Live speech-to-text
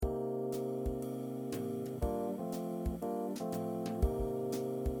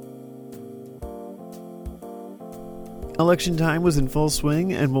Election time was in full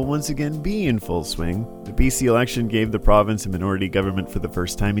swing and will once again be in full swing. The BC election gave the province a minority government for the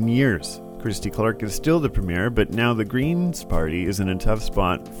first time in years. Christy Clark is still the premier, but now the Greens party is in a tough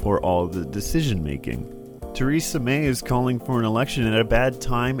spot for all the decision-making. Theresa May is calling for an election at a bad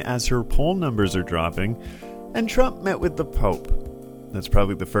time as her poll numbers are dropping, and Trump met with the Pope. That's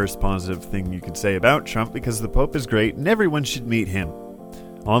probably the first positive thing you could say about Trump, because the Pope is great and everyone should meet him.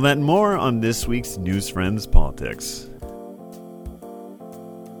 All that and more on this week's News Friends Politics.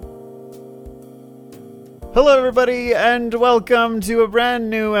 Hello, everybody, and welcome to a brand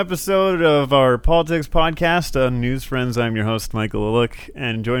new episode of our Politics Podcast on News Friends. I'm your host, Michael Lillick,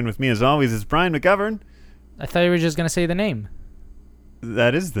 and joined with me, as always, is Brian McGovern. I thought you were just going to say the name.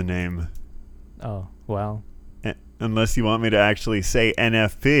 That is the name. Oh, well. Unless you want me to actually say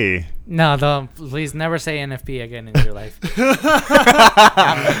NFP. No, don't. Please never say NFP again in your life.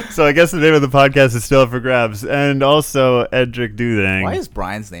 So I guess the name of the podcast is still up for grabs. And also Edric Dudang. Why is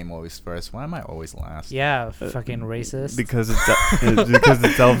Brian's name always first? Why am I always last? Yeah, fucking racist. Because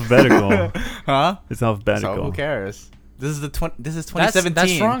it's alphabetical. Huh? It's alphabetical. So who cares? This is 2017.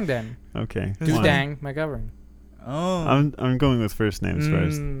 That's wrong then. Okay. Dudang McGovern. Oh. I'm going with first names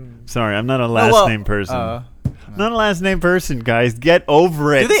first. Sorry, I'm not a last name person. Not a last name person, guys. Get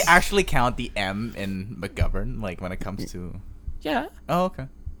over it. Do they actually count the M in McGovern, like when it comes to? Yeah. Oh, okay.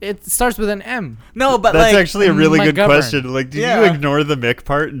 It starts with an M. No, but that's like, actually a really good McGovern. question. Like, do you ignore the Mick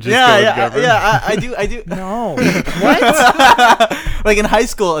part and just go with govern? I do. No. What? Like in high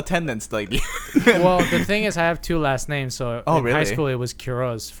school attendance, like. Well, the thing is, I have two last names. So in really? high school, it was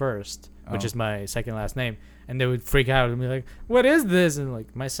Quiroz first, which is my second last name. And they would freak out and be like, "What is this?" And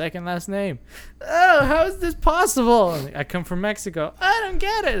like, my second last name. Oh, how is this possible? And I come from Mexico. I don't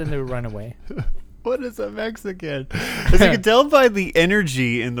get it. And they would run away. What is a Mexican? As you can tell by the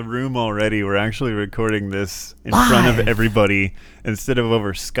energy in the room already, we're actually recording this in front of everybody instead of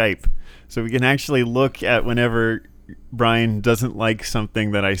over Skype. So we can actually look at whenever Brian doesn't like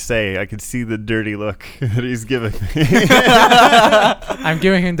something that I say. I could see the dirty look that he's giving me. I'm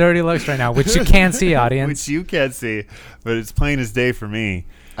giving him dirty looks right now, which you can't see, audience. Which you can't see, but it's plain as day for me.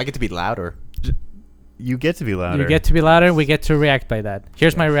 I get to be louder. You get to be louder. You get to be louder. We get to react by that.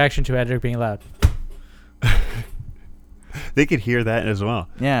 Here's my reaction to Edric being loud. They could hear that as well.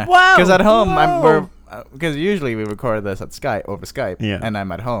 Yeah. Wow. Because at home, because usually we record this at Skype over Skype. Yeah. And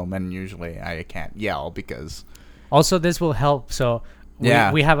I'm at home, and usually I can't yell because. Also, this will help. So we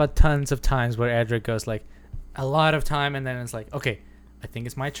have a tons of times where Edric goes like a lot of time, and then it's like, okay, I think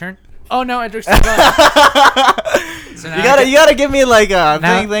it's my turn. Oh no, Edric's still going. So you gotta give me like a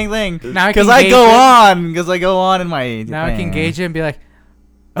thing. Now because I go on in my. Now I can gauge it and be like,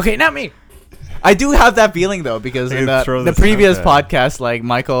 okay, not me. I do have that feeling though, because in the previous podcast, like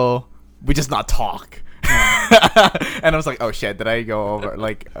Michael, we just not talk. And I was like, oh shit, did I go over?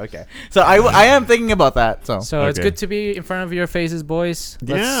 Like, okay. So I am thinking about that. So it's good to be in front of your faces, boys.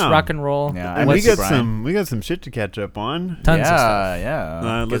 Let's rock and roll. Yeah, and we got some shit to catch up on. Tons of stuff.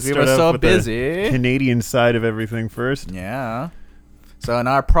 Yeah. Let's we start were off so with busy. The Canadian side of everything first. Yeah. So in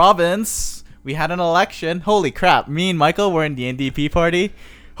our province, we had an election. Holy crap. Me and Michael were in the NDP party.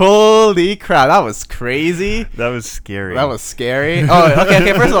 Holy crap, that was crazy. That was scary. Oh,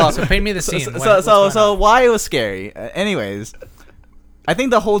 okay, first of all. So paint me the scene. So why it was scary. Anyways, I think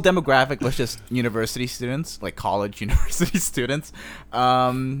the whole demographic was just university students, like college university students. There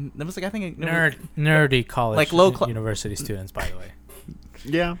was like, I think... nerdy college like university students, by the way.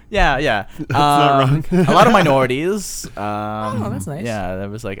 Yeah. Yeah. That's not wrong. A lot of minorities. Oh, that's nice. Yeah, there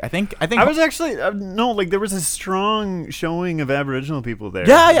was like, I think I was actually there was a strong showing of Aboriginal people there.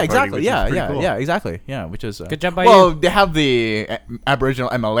 Yeah, exactly. Cool. Yeah, exactly. Yeah, which is good job by you. Well, they have the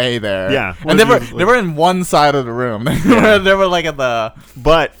Aboriginal MLA there. Yeah, and they were in one side of the room. They were like at the.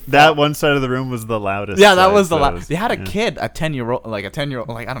 But that one side of the room was the loudest. Yeah, that was the loudest. They had a kid, a 10-year-old, like a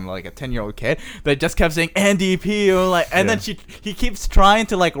 10-year-old kid that just kept saying NDP, and then he keeps trying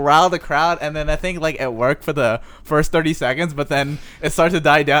to like rile the crowd, and then I think like it worked for the first 30 seconds, but then it started to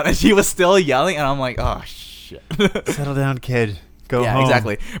die down, and she was still yelling, and I'm like, oh shit. Settle down, kid. Go yeah, home.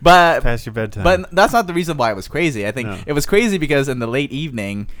 Exactly. But past your bedtime. But that's not the reason why it was crazy. I think it was crazy because in the late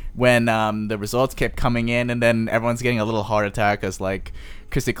evening when the results kept coming in, and then everyone's getting a little heart attack because like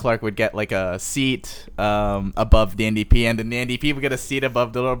Christy Clark would get like a seat above the NDP, and then the NDP would get a seat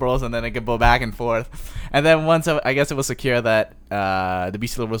above the Liberals, and then it could go back and forth. And then once I guess it was secure that the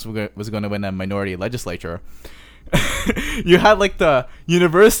BC Liberals was going to win a minority legislature, you had like the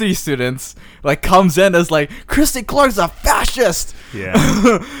university students like comes in as like Christy Clark's a fascist. Yeah.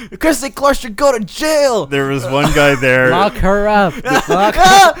 Christy Clark should go to jail. There was one guy there. Lock her up.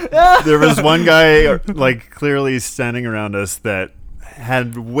 There was one guy like clearly standing around us that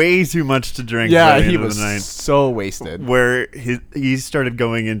had way too much to drink. Yeah, by the he end of was the night, so wasted. where he started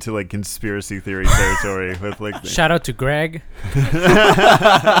going into like conspiracy theory territory with like. Shout out to Greg.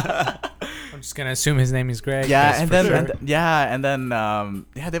 I'm just gonna assume his name is Greg. Yeah, 'cause and for then, sure.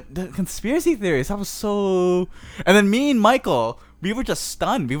 the conspiracy theories. I was so, and then me and Michael, we were just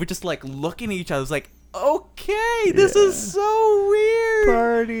stunned. We were just like looking at each other. It was like, okay, this is so weird.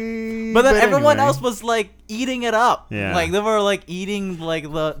 Party. But then everyone anyway. else was like eating it up. Yeah. Like they were like eating like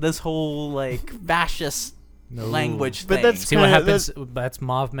this whole like fascist No. language But thing. that's- See what kinda- happens. That's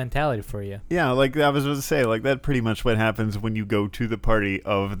mob mentality for you. Yeah, like I was about to say, like that pretty much what happens when you go to the party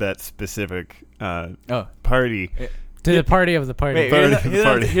of that specific oh. party. To the party of the party. Wait, Party.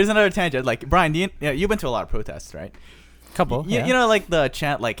 Party. here's another tangent. Like Brian, you've been to a lot of protests, right? Couple. You, yeah. you know, like the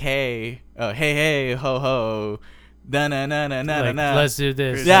chant, like "Hey, hey, ho, ho, na na na na na Like, na." let's do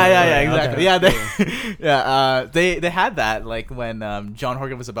this. Yeah, Okay. exactly. Yeah, they had that like when John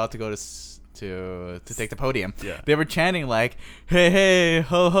Horgan was about to go to take the podium. Yeah. They were chanting like hey,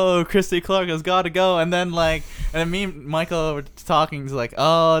 ho, ho, Christy Clark has got to go, and then me and Michael were talking like,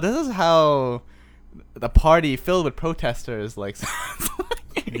 oh, this is how the party filled with protesters like.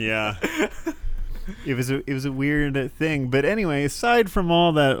 Yeah. It was a weird thing, but anyway, aside from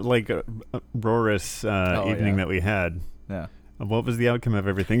all that like roarous evening that we had, Yeah. what was the outcome of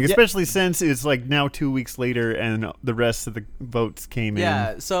everything? Especially since it's like now 2 weeks later and the rest of the votes came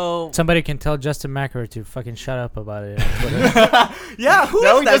Yeah, so Somebody can tell Justin McElroy to fucking shut up about it. yeah, who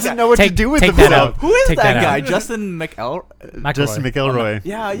now is he that doesn't guy? know what to do with take that himself. out. Who is Take that that guy? out. Justin McElroy? McElroy. Justin McElroy.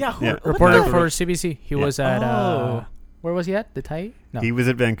 Yeah. Yeah. What Reporter the- for CBC. He was at Oh. where was he at? The Thai? No. He was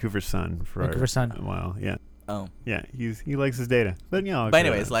at Vancouver Sun for Vancouver Sun. a while. Yeah. Oh. Yeah, he likes his data. But yeah. But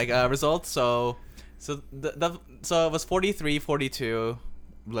anyways, like results. So it was 43-42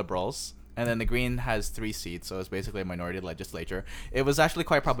 Liberals, and then the Green has 3 seats. So it's basically a minority legislature. It was actually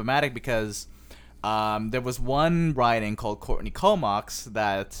quite problematic because there was one riding called Courtney Comox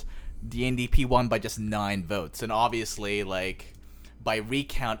that the NDP won by just 9 votes, and obviously like by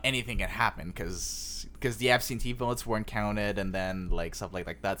recount anything can happen because the absentee votes weren't counted, and then like stuff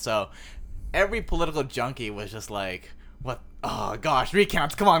like that. So every political junkie was just like, "What? Oh gosh,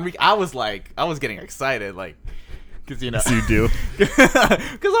 recounts! Come on!" I was getting excited, like, because you know, yes, you do.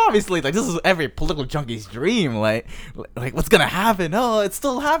 because obviously, like, this is every political junkie's dream. Like what's gonna happen? Oh, it's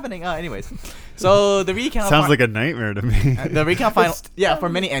still happening. Anyways, so the recount Sounds like a nightmare to me. the recount final, yeah, for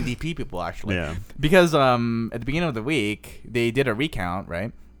many NDP people actually, Yeah. because at the beginning of the week they did a recount,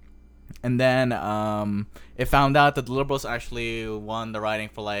 right? And then it found out that the Liberals actually won the riding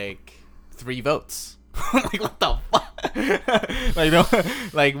for like 3 votes. Like what the fuck? Like no,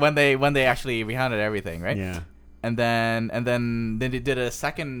 like when they actually recounted everything, right? Yeah. And then they did a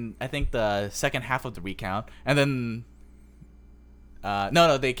second, I think the second half of the recount, and then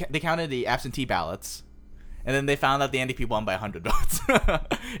they counted the absentee ballots, and then they found out the NDP won by 100 votes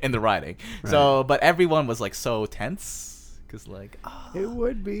in the riding. Right. So, but everyone was like so tense. Because like It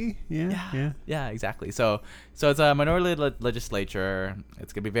would be. Yeah. Exactly. So it's a minority legislature.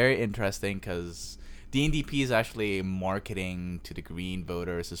 It's gonna be very interesting because the NDP is actually marketing to the Green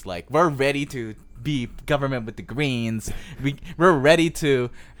voters. It's like, we're ready to be government with the Greens. We're ready to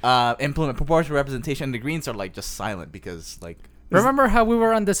implement proportional representation. The Greens are like just silent because like. Remember how we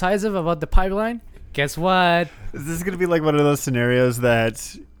were undecisive about the pipeline? Guess what? Is this going to be like one of those scenarios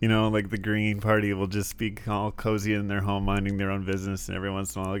that, you know, like the Green Party will just be all cozy in their home minding their own business, and every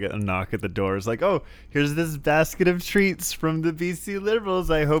once in a while they'll get a knock at the door. It's like, oh, here's this basket of treats from the BC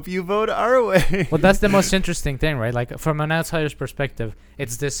Liberals. I hope you vote our way. Well, that's the most interesting thing, right? Like, from an outsider's perspective,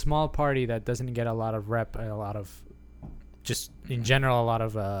 it's this small party that doesn't get a lot of a lot of, just in general, a lot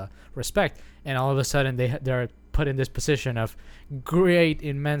of respect. And all of a sudden, they're put in this position of great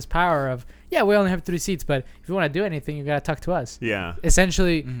immense power of, yeah, we only have 3 seats, but if you want to do anything, you got to talk to us. Yeah.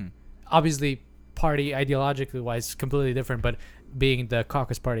 Essentially, obviously, party ideologically wise, completely different, but being the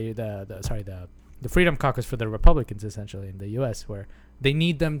caucus party, the Freedom Caucus for the Republicans, essentially, in the U.S., where they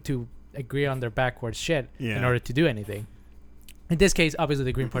need them to agree on their backwards shit in order to do anything. In this case, obviously,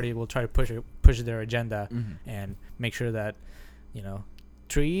 the Green Party will try to push their agenda and make sure that, you know,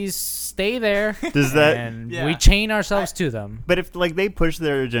 trees stay there. Does that? And we chain ourselves to them. But if like they push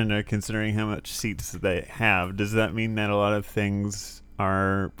their agenda, considering how much seats they have, does that mean that a lot of things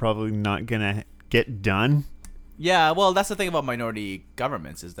are probably not gonna get done? Yeah, well, that's the thing about minority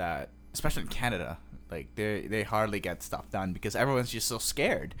governments is that, especially in Canada, Like they hardly get stuff done because everyone's just so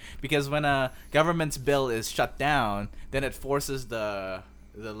scared. Because when a government's bill is shut down, then it forces the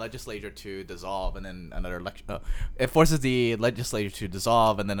legislature to dissolve, and then another election. It forces the legislature to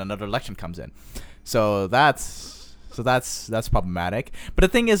dissolve, and then another election comes in. So that's problematic. But the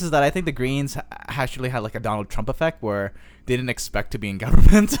thing is that I think the Greens actually had like a Donald Trump effect where they didn't expect to be in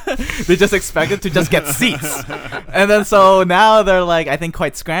government. They just expected to just get seats. And then so now they're like, I think,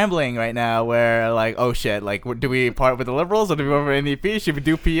 quite scrambling right now where like, oh shit, like do we part with the Liberals or do we vote for NDP? Should we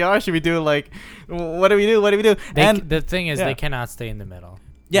do PR? Should we do like, what do we do? And the thing is, they cannot stay in the middle.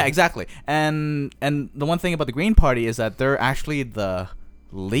 Yeah, exactly. And the one thing about the Green Party is that they're actually the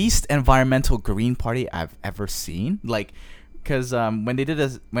least environmental Green Party I've ever seen. Like, because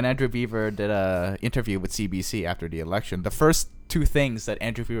when Andrew Weaver did a interview with CBC after the election, the first two things that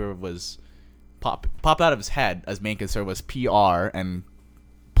Andrew Weaver was popped out of his head as main concern was PR and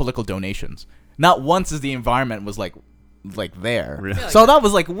political donations. Not once is the environment was like there. Really? So that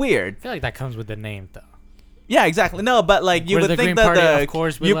was like weird. I feel like that comes with the name though. Yeah, exactly. No, but like you We're would the think Green that Party, of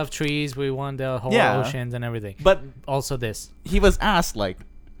course, we love trees. We want the whole oceans and everything. But also this. He was asked like,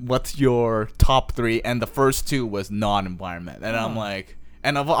 what's your top three, and the first two was non-environment, and I'm like,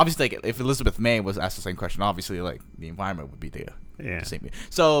 and obviously like if Elizabeth May was asked the same question, obviously like the environment would be the same.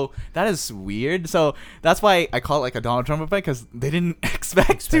 So that is weird. So that's why I call it like a Donald Trump effect, because they didn't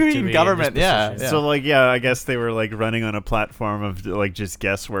expect to be in government. Yeah. So like I guess they were like running on a platform of like just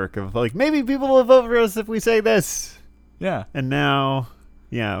guesswork of like maybe people will vote for us if we say this. Yeah. And now.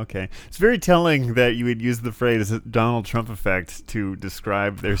 Yeah, okay. It's very telling that you would use the phrase Donald Trump effect to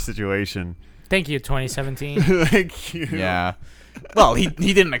describe their situation. Thank you, 2017. Thank you. Yeah. Well, he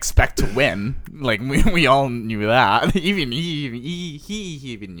didn't expect to win. Like we all knew that. Even he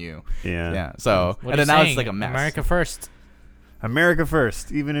even knew. Yeah. Yeah. So what and then now it's like a mess. America first. America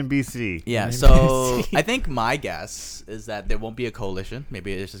first, even in BC. Yeah. So I think my guess is that there won't be a coalition.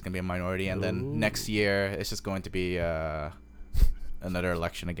 Maybe it's just gonna be a minority, and then next year it's just going to be another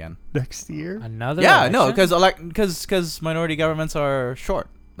election again. Next year? Another election? No, because minority governments are short.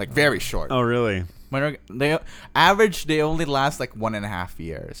 Like very short. Oh, really? They only last like 1.5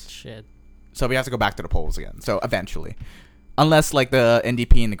 years. Shit. So we have to go back to the polls again. So eventually. Unless like the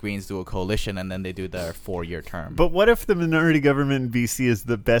NDP and the Greens do a coalition and then they do their 4-year term. But what if the minority government in BC is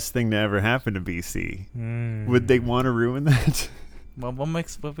the best thing to ever happen to BC? Would they want to ruin that? Well, what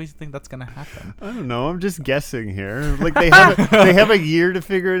makes you think that's gonna happen? I don't know. I'm just guessing here. Like they have a year to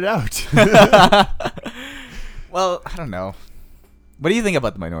figure it out. Well, I don't know. What do you think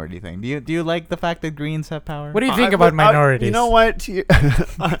about the minority thing? Do you like the fact that Greens have power? What do you think about minorities? You know what?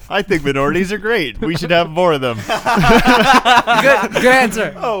 I think minorities are great. We should have more of them. Good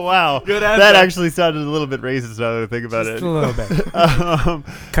answer. Oh, wow. Good answer. That actually sounded a little bit racist now that I think about Just it. a little bit.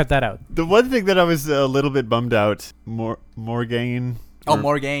 Cut that out. The one thing that I was a little bit bummed out, Morgane.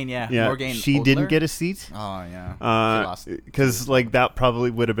 Morgane, yeah. Morgane she Odler? didn't get a seat. Oh, yeah. Because like that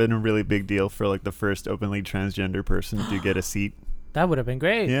probably would have been a really big deal for like the first openly transgender person to get a seat. That would have been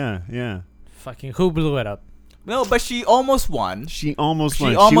great. Yeah. Fucking who blew it up? No, but she almost won. She almost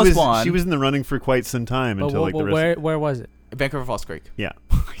won. She was in the running for quite some time until like the rest. Where was it? Vancouver Falls Creek. Yeah.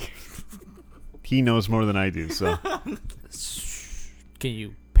 He knows more than I do, so. Can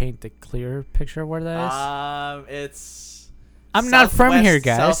you paint a clear picture of where that is? It's. I'm not from here,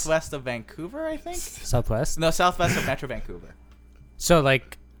 guys. Southwest of Vancouver, I think. Southwest? No, southwest of Metro Vancouver. So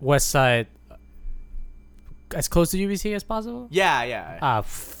like west side, as close to UBC as possible? Yeah. Ah,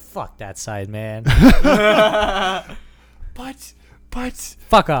 fuck that side, man. But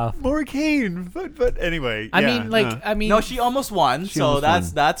fuck off. Morgane. But anyway. I yeah, mean, no, she almost won, so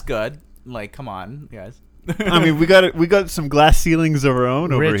almost that's good. Like, come on, guys. I mean, we got some glass ceilings of our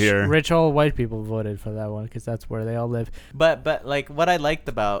own over here. Rich old white people voted for that one because that's where they all live. But like what I liked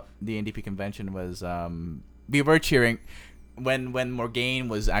about the NDP convention was we were cheering when Morgane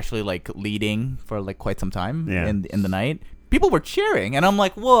was actually like leading for like quite some time in the night. People were cheering, and I'm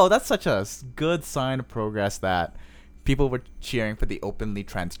like, whoa, that's such a good sign of progress that people were cheering for the openly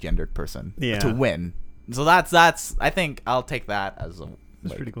transgendered person to win. So that's I think I'll take that as a.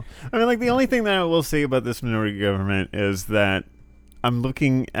 That's pretty cool. I mean, like, the only thing that I will say about this minority government is that I'm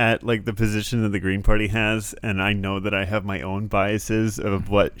looking at, like, the position that the Green Party has, and I know that I have my own biases of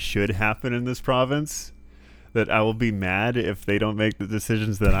what should happen in this province, that I will be mad if they don't make the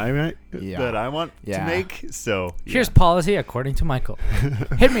decisions that I want to make. So here's policy according to Michael.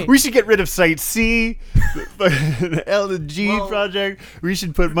 Hit me. We should get rid of Site C, the L and G project. We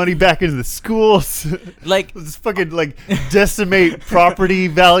should put money back into the schools. Like let's fucking like decimate property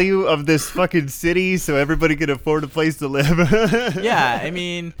value of this fucking city so everybody can afford a place to live. Yeah, I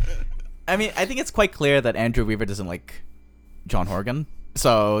mean, I mean, I think it's quite clear that Andrew Weaver doesn't like John Horgan.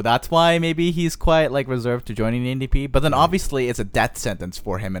 So that's why maybe he's quite like reserved to joining the NDP. But then obviously it's a death sentence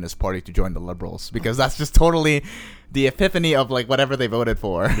for him and his party to join the Liberals, because that's just totally the epiphany of like whatever they voted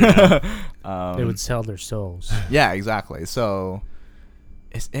for. Yeah. They would sell their souls. Yeah, exactly. So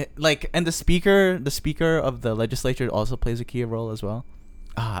is it like, and the speaker of the legislature also plays a key role as well.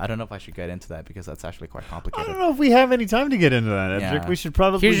 I don't know if I should get into that because that's actually quite complicated. I don't know if we have any time to get into that, Edric. Yeah. We should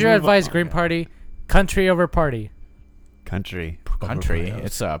probably. Here's your move advice, on. Green Party: country over party. Country.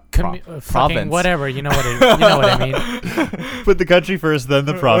 It's a Fucking province. whatever. You know what I mean. Put the country first, then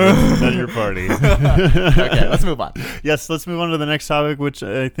the province, then your party. Okay, let's move on. Yes, let's move on to the next topic, which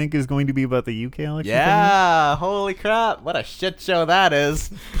I think is going to be about the UK election. Yeah, holy crap. What a shit show that is.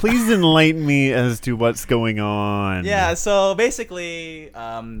 Please enlighten me as to what's going on. Yeah, so basically,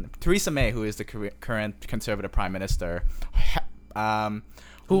 Theresa May, who is the current Conservative Prime Minister,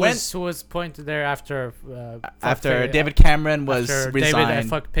 Who was pointed there after David Cameron was after resigned. David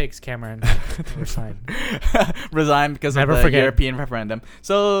fuck pigs Cameron resigned. Resigned because Never of the forget. European referendum.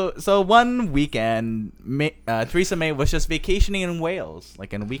 So one weekend, Theresa May was just vacationing in Wales,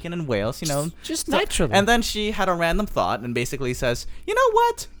 like in a weekend in Wales, you know. Just naturally. And then she had a random thought and basically says, you know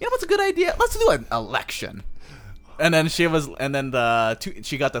what's a good idea? Let's do an election. And then she got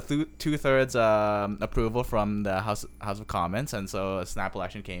the 2/3 approval from the House of Commons, and so a snap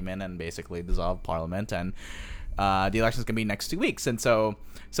election came in and basically dissolved Parliament, and the election's gonna be next 2 weeks. And so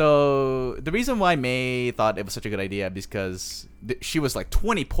the reason why May thought it was such a good idea is because she was like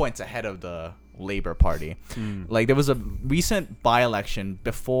 20 points ahead of the Labour Party. Like there was a recent by-election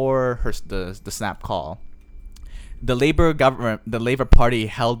before the snap call. The Labour Party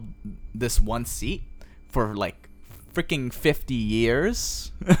held this one seat for like freaking 50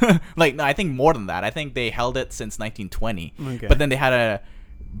 years. Like, no, I think more than that. I think they held it since 1920. Okay. But then they had a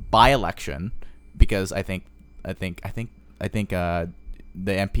by-election because I think the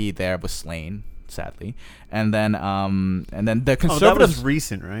MP there was slain, sadly. And then the Conservatives. that was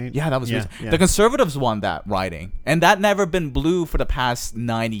recent, right? Yeah, that was recent. Yeah. The Conservatives won that riding, and that never been blue for the past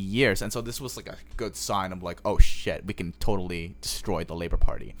 90 years. And so this was like a good sign of like, oh shit, we can totally destroy the Labour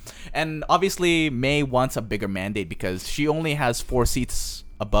Party. And obviously May wants a bigger mandate because she only has 4 seats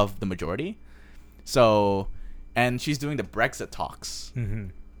above the majority. So, and she's doing the Brexit talks.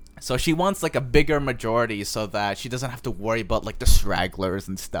 Mm-hmm. So she wants like a bigger majority so that she doesn't have to worry about like the stragglers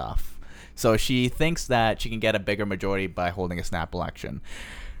and stuff. So she thinks that she can get a bigger majority by holding a snap election.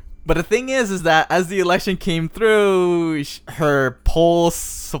 But the thing is that as the election came through, her poll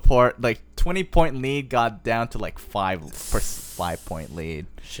support, like 20-point lead, got down to like 5-point lead.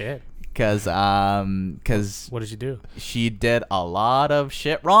 Shit. Because What did you do? she did a lot of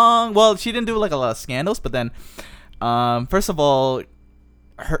shit wrong. Well, she didn't do like a lot of scandals, but then, first of all,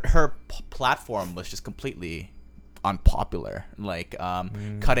 her platform was just completely unpopular, like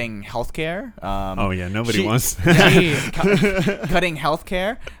cutting healthcare. Nobody wants Cutting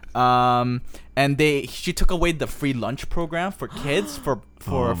healthcare. And she took away the free lunch program for kids for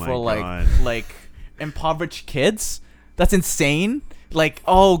like impoverished kids. That's insane. Like,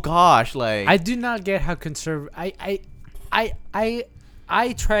 oh gosh, like I do not get how conservative.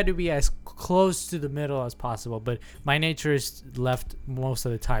 I try to be as close to the middle as possible, but my nature is left most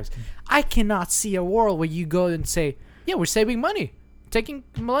of the times. I cannot see a world where you go and say, "Yeah, we're saving money, taking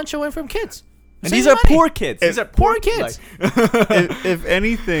lunch away from kids." and these are poor kids. These are Poor kids. Like, if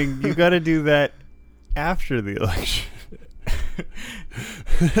anything, you got to do that after the election.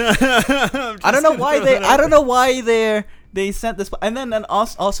 I don't know why they sent this, and then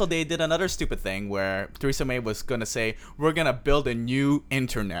also they did another stupid thing where Theresa May was gonna say we're gonna build a new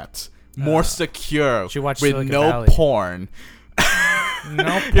internet, more secure, She watched with Silicon no Valley. porn.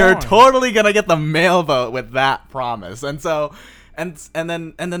 No porn. You're totally gonna get the mail vote with that promise, and so. And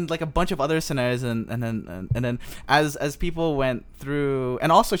then like a bunch of other scenarios, and then as people went through,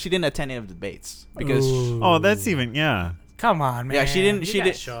 and also she didn't attend any of the debates because Oh, that's even Come on, man. yeah, she didn't. You She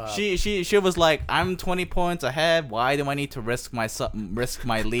gotta did. show up. She was like, I'm 20 points ahead. Why do I need to risk my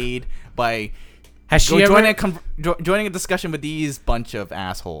lead by Has she ever? joining a discussion with these bunch of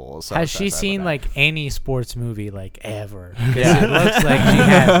assholes? So Has sorry she about seen that. like any sports movie like ever? 'Cause Yeah. it looks like she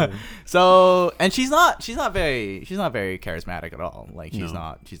hasn't. So, and she's not very charismatic at all. Like she's No.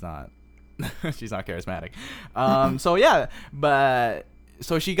 not she's not charismatic. So yeah, but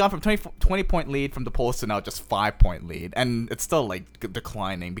so she got from 20 point lead from the polls to now just 5-point lead, and it's still like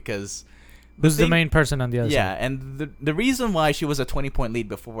declining because Who's the main person on the other side? Yeah, and the reason why she was a 20-point lead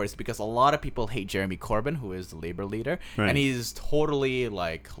before is because a lot of people hate Jeremy Corbyn, who is the Labour leader, and he's totally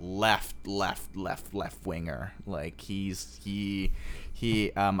like left winger. Like he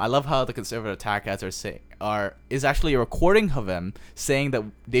I love how the conservative attack ads is actually a recording of him saying that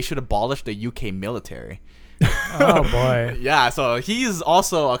they should abolish the UK military. Oh boy. Yeah, so he's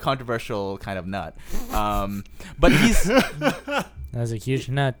also a controversial kind of nut. But he's That's a huge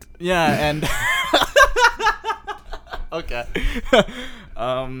nut. Yeah, and okay.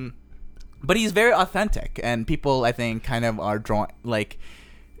 But he's very authentic, and people, I think, kind of are drawn, like,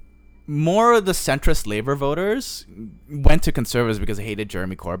 more of the centrist Labour voters went to Conservatives because they hated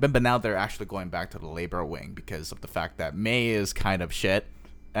Jeremy Corbyn, but now they're actually going back to the Labour wing because of the fact that May is kind of shit,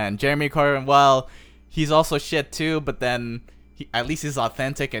 and Jeremy Corbyn, well, he's also shit too, but then at least he's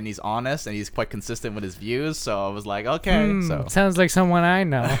authentic and he's honest and he's quite consistent with his views. So I was like, okay. So sounds like someone I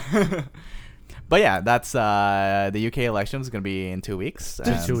know. But yeah, that's the UK election is going to be in 2 weeks.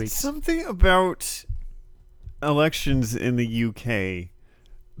 2 weeks. Something about elections in the UK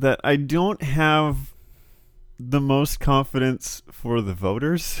that I don't have the most confidence for the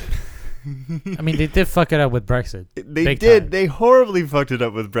voters. I mean, they did fuck it up with Brexit. They did. They horribly fucked it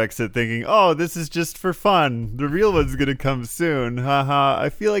up with Brexit, thinking, oh, this is just for fun. The real one's going to come soon. Haha. I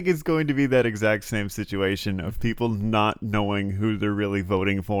feel like it's going to be that exact same situation of people not knowing who they're really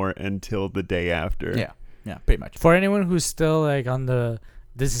voting for until the day after. Yeah, pretty much. For anyone who's still like no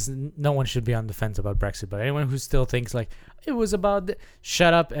one should be on the fence about Brexit, but anyone who still thinks like it was about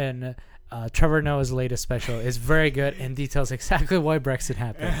shut up, and Trevor Noah's latest special is very good and details exactly why Brexit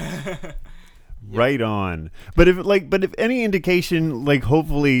happened. Right on. But if any indication, like,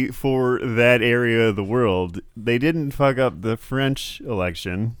 hopefully for that area of the world, they didn't fuck up the French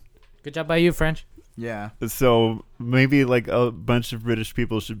election. Good job by you, French. Yeah. So maybe like a bunch of British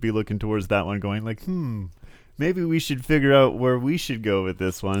people should be looking towards that one, going like, maybe we should figure out where we should go with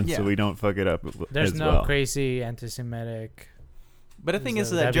this one, so we don't fuck it up. There's no crazy anti-Semitic. But the thing is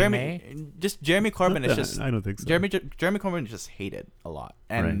that Jeremy Corbyn is just. I don't think so. Jeremy Corbyn is just hated a lot,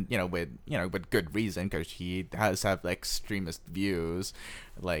 and with good reason, because he has like extremist views.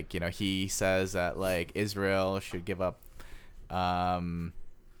 Like, he says that like Israel should give up.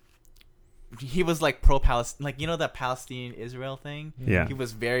 He was like pro-Palestine, like that Palestine-Israel thing. Yeah, he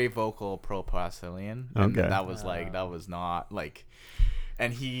was very vocal pro-Palestinian. Okay, and that was not like.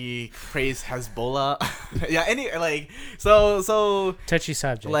 And he praised Hezbollah. So touchy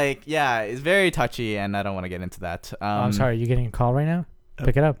subject. Like, yeah, it's very touchy, and I don't want to get into that. I'm sorry, you getting a call right now?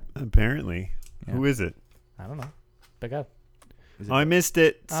 Pick it up. Apparently. Yeah. Who is it? I don't know. Pick up. I missed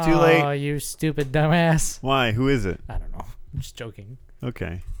it. It's too late. Oh, you stupid dumbass. Why? Who is it? I don't know. I'm just joking.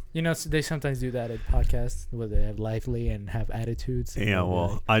 Okay. They sometimes do that at podcasts where they have lively and have attitudes. Yeah,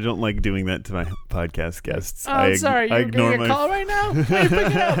 well, I don't like doing that to my podcast guests. Oh, I'm sorry. You're getting a call right now? Why are you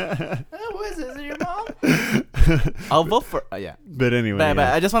picking up? Who is it? Is it your mom? I'll vote for... yeah. But anyway. But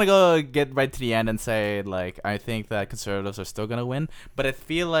I just want to go get right to the end and say, like, I think that Conservatives are still going to win. But I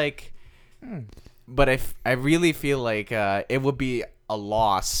feel like... But I really feel like it would be a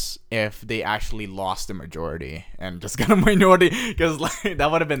loss if they actually lost the majority and just got a minority, because like that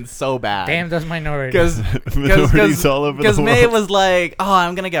would have been so bad. Damn those minorities. Minorities all over the world. Because May was like, oh,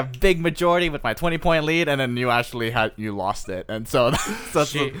 I'm gonna get a big majority with my 20-point lead, and then you actually lost it, and so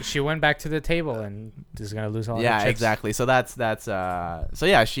she went back to the table and is gonna lose all. Yeah, her chips. exactly. So that's so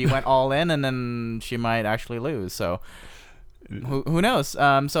yeah, she went all in, and then she might actually lose. So. Who knows?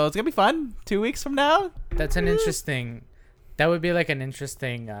 So it's gonna be fun. 2 weeks from now. That's an interesting. That would be like an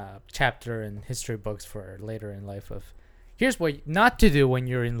interesting chapter in history books for later in life. Of here's what not to do when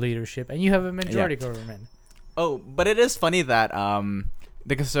you're in leadership and you have a majority government. Oh, but it is funny that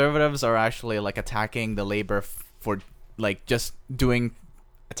the Conservatives are actually like attacking the Labour for like just doing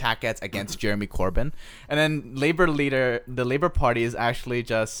attack ads against Jeremy Corbyn, and then the Labour Party is actually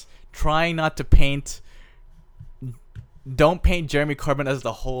just trying not to paint. Don't paint Jeremy Corbyn as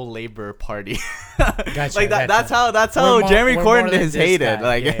the whole Labour Party. Gotcha, like that. Gotcha. That's how Jeremy Corbyn is hated. Guy.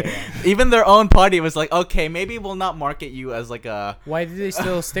 Like even their own party was like, okay, maybe we'll not market you as like a. Why did they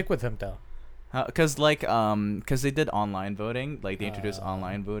still stick with him though? Because they did online voting. Like they introduced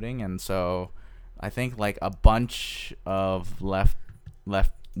online voting, and so I think like a bunch of left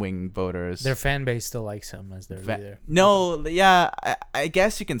wing voters. Their fan base still likes him as their leader. No, yeah, I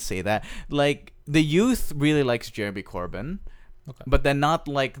guess you can say that. Like the youth really likes Jeremy Corbyn, but they're not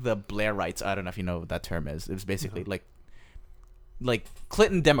like the Blairites. I don't know if you know what that term is. It's basically like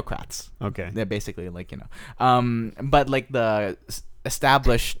Clinton Democrats. Okay, they're basically like but like the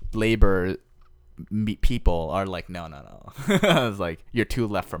established Labour people are like, no. It's like, you're too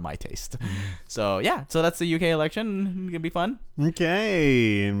left for my taste. So yeah, so that's the UK election. It's gonna be fun.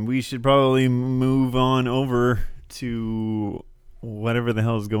 Okay, and we should probably move on over to whatever the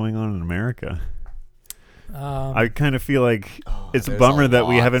hell is going on in America. I kind of feel like it's a bummer that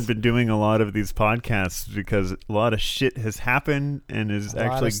we haven't been doing a lot of these podcasts because a lot of shit has happened and is a lot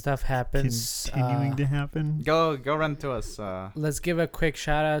actually of stuff happens continuing to happen. Go run to us. Let's give a quick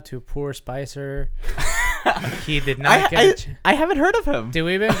shout out to poor Spicer. He did not get. I haven't heard of him. Did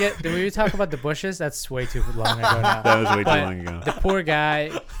we even talk about the Bushes? That's way too long ago now. That was way too long ago. The poor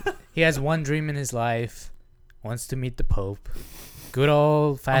guy. He has one dream in his life. Wants to meet the Pope. Good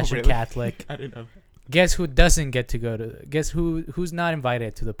old fashioned Catholic. I didn't know. Guess who doesn't get to go to? Guess who's not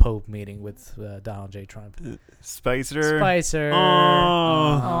invited to the Pope meeting with Donald J. Trump? Spicer.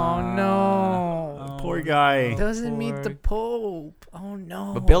 Oh no! Poor guy. Doesn't meet the Pope. Oh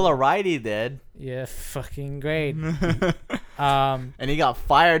no! But Bill O'Reilly did. Yeah, fucking great. And he got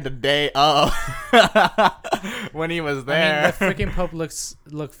fired the day of when he was there. I mean, the freaking Pope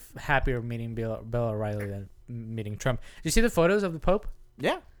looked happier meeting Bill O'Reilly than meeting Trump. Did you see the photos of the Pope?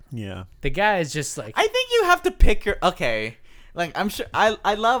 Yeah. Yeah. The guy is just like. I think you have to pick your. Okay. Like, I'm sure.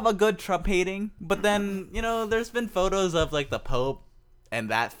 I love a good Trump hating, but then, there's been photos of, like, the Pope and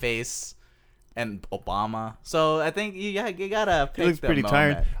that face and Obama. So I think you gotta pick. He looks pretty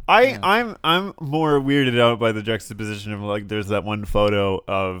moment. tired. I'm more weirded out by the juxtaposition of, like, there's that one photo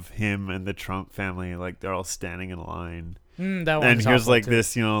of him and the Trump family, like, they're all standing in line. That and here's like too.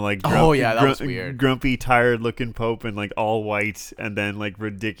 This, like that was weird. Grumpy, tired-looking Pope and like all white, and then like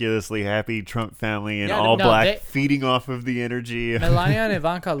ridiculously happy Trump family and all black, feeding off of the energy. Melania and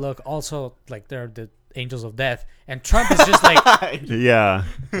Ivanka look also like they're the angels of death, and Trump is just like yeah.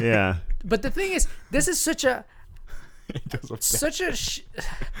 But the thing is, this is such a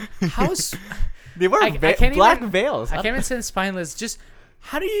house. They wear black veils. I can't even say spineless. Just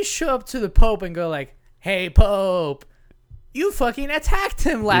how do you show up to the Pope and go like, "Hey, Pope, you fucking attacked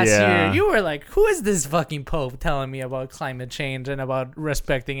him last year. You were like, who is this fucking Pope telling me about climate change and about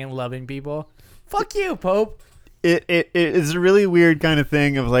respecting and loving people? Fuck you, Pope." It is a really weird kind of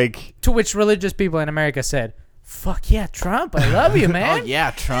thing of like. To which religious people in America said, "Fuck yeah, Trump, I love you, man." Oh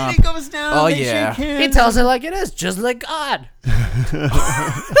yeah, Trump. He goes down. Oh yeah. He tells it like it is, just like God.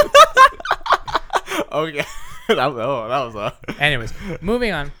 Okay. that was Anyways,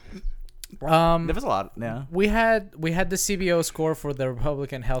 moving on. There was a lot. Yeah, we had the CBO score for the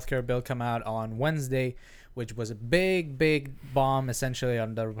Republican healthcare bill come out on Wednesday, which was a big bomb essentially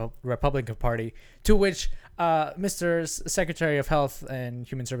on the Republican Party. To which Mr. Secretary of Health and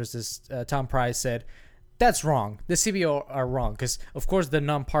Human Services Tom Price said, "That's wrong. The CBO are wrong," because of course the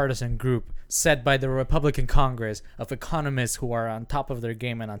nonpartisan group set by the Republican Congress of economists who are on top of their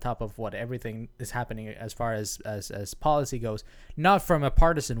game and on top of what everything is happening as far as policy goes, not from a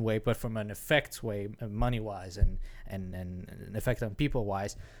partisan way, but from an effects way, money wise and an effect on people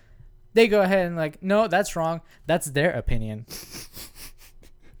wise. They go ahead and like, no, that's wrong. That's their opinion.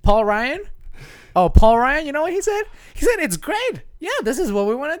 Paul Ryan, you know what he said? He said, "It's great. Yeah, this is what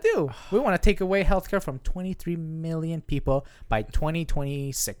we want to do. We want to take away healthcare from 23 million people by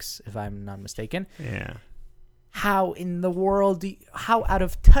 2026, if I'm not mistaken." Yeah. How in the world, how out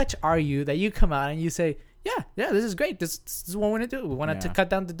of touch are you that you come out and you say, yeah, this is great. This is what we want to do. We want to cut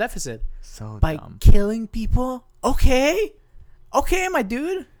down the deficit. So by dumb. Killing people? Okay, my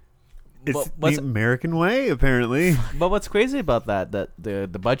dude. It's the American way, apparently. But what's crazy about that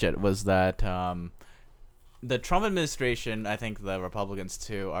the budget was that the Trump administration, I think the Republicans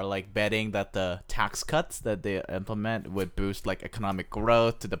too, are like betting that the tax cuts that they implement would boost like economic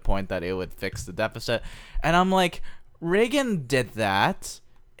growth to the point that it would fix the deficit. And I'm like, Reagan did that.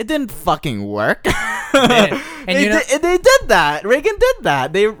 It didn't fucking work. They did that. Reagan did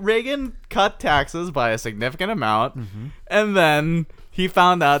that. Reagan cut taxes by a significant amount, and then he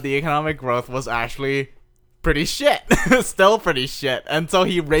found out the economic growth was actually pretty shit. Still pretty shit. And so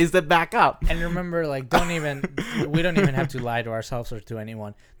he raised it back up. And remember, like, we don't even have to lie to ourselves or to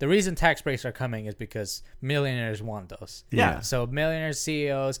anyone. The reason tax breaks are coming is because millionaires want those. Yeah. So millionaire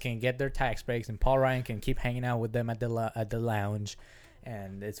CEOs can get their tax breaks, and Paul Ryan can keep hanging out with them at the lounge.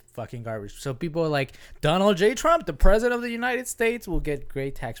 And it's fucking garbage. So people are like, Donald J. Trump, the president of the United States, will get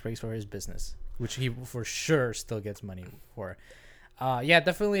great tax breaks for his business, which he for sure still gets money for.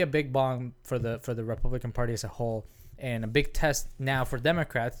 Definitely a big bomb for the Republican Party as a whole, and a big test now for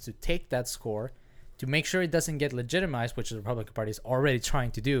Democrats to take that score, to make sure it doesn't get legitimized, which the Republican Party is already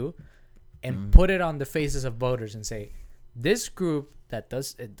trying to do, and put it on the faces of voters and say, this group that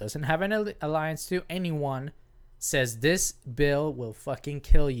doesn't have an alliance to anyone says this bill will fucking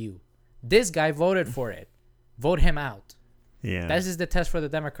kill you. This guy voted for it. Vote him out. Yeah. This is the test for the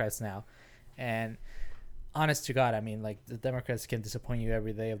Democrats now. And honest to God, I mean, like, the Democrats can disappoint you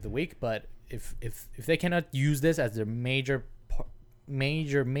every day of the week, but if they cannot use this as their major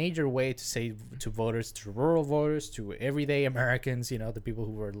way to say to voters, to rural voters, to everyday Americans, the people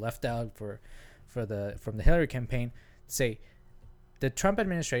who were left out from the Hillary campaign, say the Trump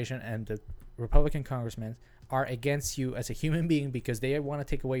administration and the Republican congressmen are against you as a human being because they want to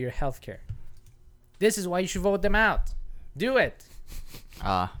take away your health care. This is why you should vote them out. Do it.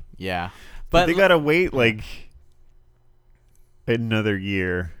 Yeah. But they gotta wait like another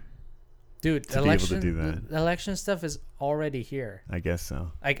year. Dude, to be able to do that. The election stuff is already here. I guess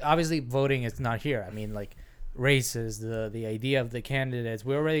so. Like, obviously, voting is not here. I mean, like, races, the idea of the candidates.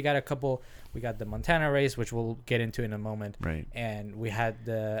 We already got a couple. We got the Montana race, which we'll get into in a moment. Right. And we had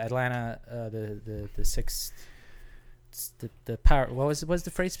the Atlanta, the sixth, the power. What's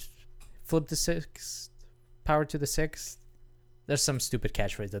the phrase? Flip the sixth, power to the sixth. There's some stupid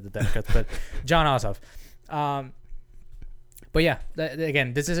catchphrase that the Democrats put. John Ossoff. But yeah,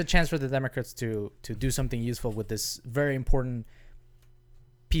 again, this is a chance for the Democrats to do something useful with this very important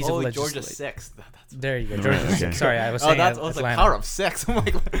piece of legislation. Georgia 6. There you go, Georgia 6. Sorry, I was saying I was like power of 6. I'm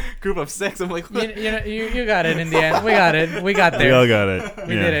like group of 6. I'm like you got it in the end. We got it. We got there. We all got it.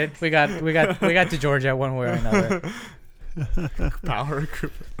 We did it. We got to Georgia one way or another. Power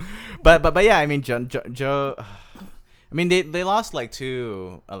group. But yeah, I mean Joe. I mean they lost like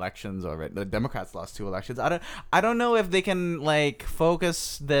 2 elections already. The Democrats lost 2 elections. I don't know if they can like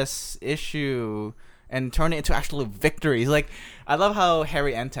focus this issue and turn it into actual victories. Like, I love how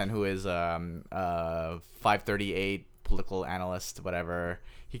Harry Enten, who is 538 political analyst, whatever,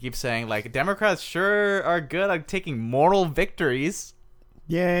 he keeps saying like Democrats sure are good at taking moral victories.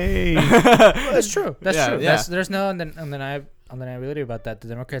 Yay! That's true. That's true. Yeah. There's no undeniability about that. The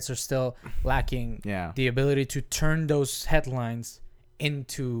Democrats are still lacking the ability to turn those headlines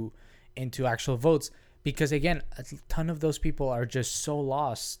into actual votes, because again, a ton of those people are just so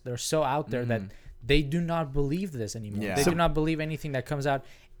lost. They're so out there that they do not believe this anymore. Yeah. They do not believe anything that comes out.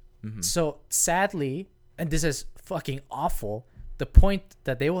 So sadly, and this is fucking awful, the point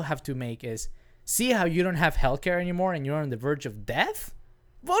that they will have to make is, see how you don't have healthcare anymore and you're on the verge of death?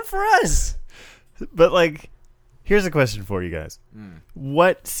 Vote for us. But like, here's a question for you guys.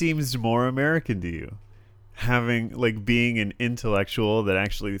 What seems more American to you? Being an intellectual that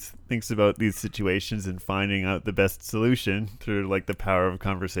actually thinks about these situations and finding out the best solution through like the power of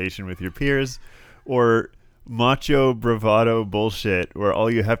conversation with your peers, or macho bravado bullshit where all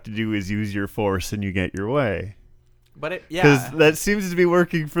you have to do is use your force and you get your way? But because that seems to be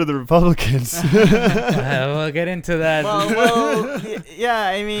working for the Republicans. We'll get into that. Well, yeah.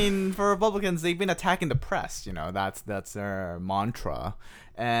 I mean, for Republicans, they've been attacking the press. That's their mantra.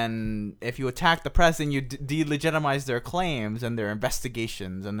 And if you attack the press, then you delegitimize their claims and their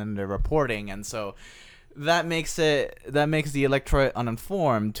investigations and then their reporting, and so that makes the electorate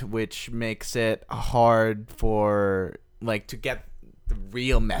uninformed, which makes it hard for to get the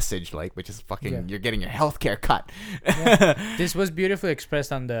real message, which is fucking you're getting your healthcare cut. This was beautifully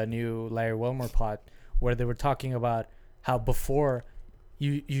expressed on the new Larry Wilmore pod, where they were talking about how before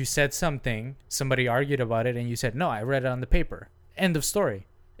you said something, somebody argued about it, and you said, no, I read it on the paper. End of story.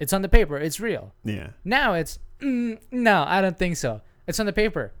 It's on the paper. It's real. Yeah. Now it's, no, I don't think so. It's on the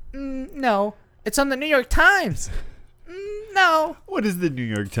paper. No. It's on the New York Times. No. What is the New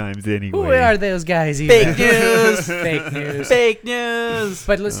York Times anyway? Who are those guys even? Fake news. Fake news. Fake news.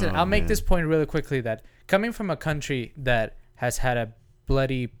 But listen, I'll make this point really quickly, that coming from a country that has had a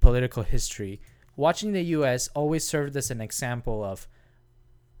bloody political history, watching the U.S. always served as an example of,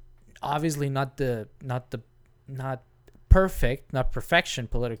 obviously not perfect, not perfection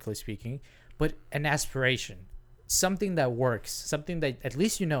politically speaking, but an aspiration, something that works, something that at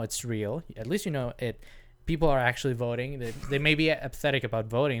least it's real, at least it. People are actually voting. They may be apathetic about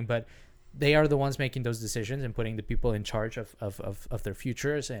voting, but they are the ones making those decisions and putting the people in charge of their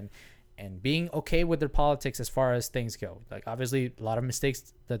futures and being okay with their politics as far as things go. Like, obviously, a lot of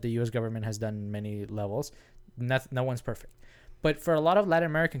mistakes that the U.S. government has done in many levels. No one's perfect. But for a lot of Latin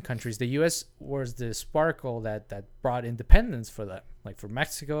American countries, the U.S. was the sparkle that brought independence for them. Like for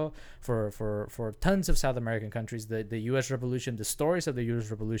Mexico, for tons of South American countries, the U.S. Revolution, the stories of the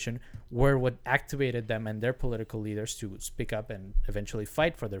U.S. Revolution were what activated them and their political leaders to speak up and eventually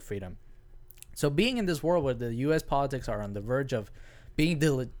fight for their freedom. So being in this world where the U.S. politics are on the verge of being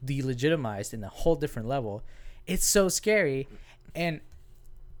delegitimized in a whole different level, it's so scary. And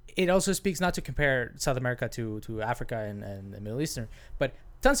it also speaks, not to compare South America to Africa and the Middle Eastern, but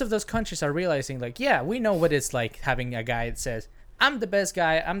tons of those countries are realizing, we know what it's like having a guy that says, I'm the best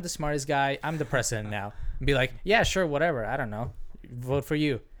guy, I'm the smartest guy, I'm the president now. And be like, yeah, sure, whatever, I don't know, vote for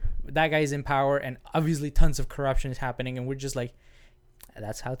you. That guy's in power, and obviously tons of corruption is happening, and we're just like,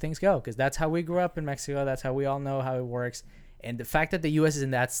 that's how things go, because that's how we grew up in Mexico. That's how we all know how it works. And the fact that the U.S. is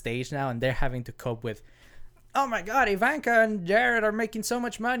in that stage now, and they're having to cope with, oh my God, Ivanka and Jared are making so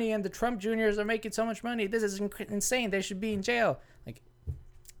much money, and the Trump Juniors are making so much money. This is insane. They should be in jail. Like,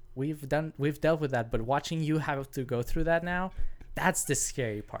 we've dealt with that, but watching you have to go through that now, that's the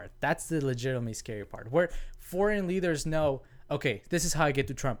scary part. That's the legitimately scary part, where foreign leaders know, okay, this is how I get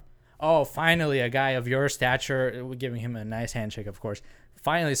to Trump. Oh, finally, a guy of your stature, we're giving him a nice handshake, of course.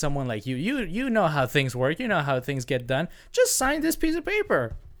 Finally, someone like you. You know how things work. You know how things get done. Just sign this piece of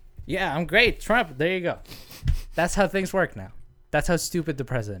paper. Yeah, I'm great. Trump, there you go. That's how things work now. That's how stupid the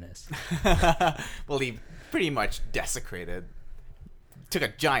president is. Well, he pretty much desecrated. Took a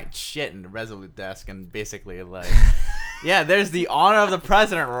giant shit in the Resolute desk and basically like, yeah, there's the honor of the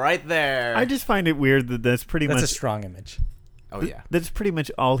president right there. I just find it weird that that's a strong image. Oh yeah, that's pretty much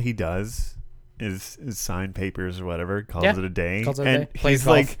all he does is sign papers or whatever. Calls it a day, and he's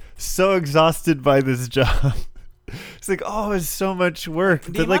like so exhausted by this job. It's like, oh, it's so much work.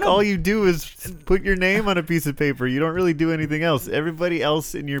 But like all you do is put your name on a piece of paper. You don't really do anything else. Everybody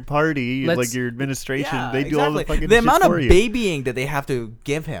else in your party, like your administration, they do all the fucking shit for you. The amount of babying that they have to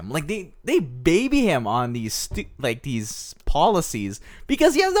give him, like they baby him on these these policies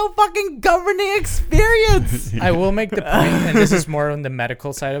because he has no fucking governing experience. I will make the point, and this is more on the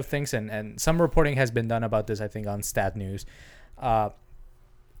medical side of things, and some reporting has been done about this, I think, on Stat News.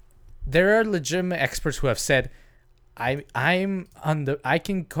 There are legitimate experts who have said, I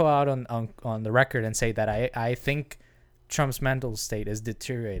can go out on the record and say that I think Trump's mental state is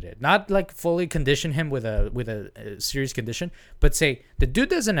deteriorated. Not like fully condition him with a serious condition, but say the dude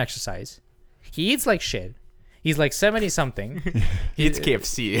doesn't exercise. He eats like shit. He's like 70 something. He eats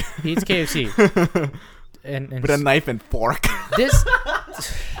KFC. He eats KFC. and with a knife and fork.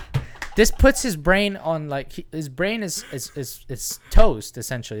 This puts his brain on like his brain is toast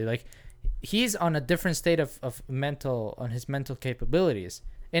essentially. Like, he's on a different state of his mental capabilities,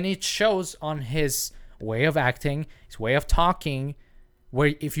 and it shows on his way of acting, his way of talking.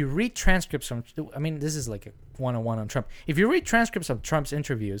 Where if you read transcripts from, I mean, this is like a one-on-one on Trump. If you read transcripts of Trump's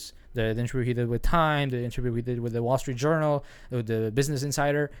interviews, the interview he did with Time, the interview he did with the Wall Street Journal, the Business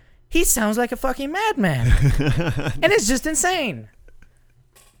Insider, he sounds like a fucking madman, and it's just insane.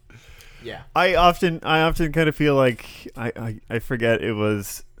 Yeah, I often kind of feel like I forget it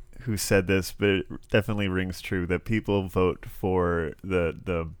was who said this, but it definitely rings true that people vote for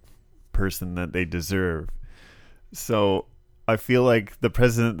the person that they deserve. So I feel like the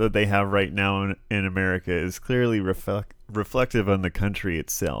president that they have right now in America is clearly reflective on the country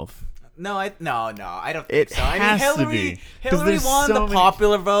itself. No, I don't think so. I mean, Hillary won the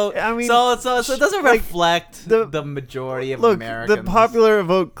popular vote. I mean, so it doesn't reflect the majority of Americans. The popular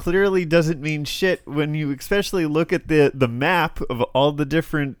vote clearly doesn't mean shit when you especially look at the map of all the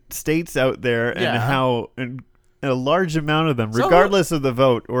different states out there and how a large amount of them, regardless of the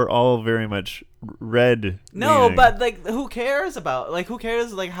vote, were all very much red. No, leaning. But like, who cares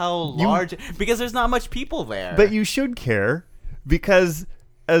how large? Because there's not much people there. But you should care, because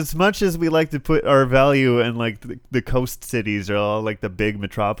as much as we like to put our value in like the coast cities or all like the big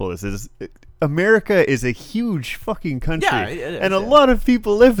metropolises, America is a huge fucking country, and a lot of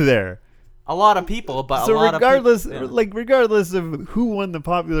people live there. A lot of people, but so regardless of who won the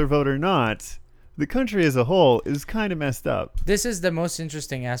popular vote or not, the country as a whole is kind of messed up. This is the most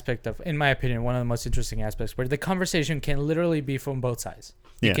interesting aspect in my opinion, one of the most interesting aspects where the conversation can literally be from both sides.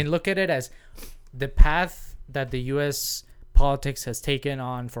 You can look at it as the path that the U.S. politics has taken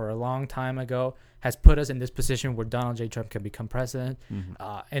on for a long time ago has put us in this position where Donald J. Trump can become president. Mm-hmm.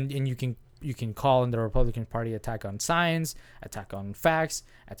 And you can call in the Republican Party attack on science, attack on facts,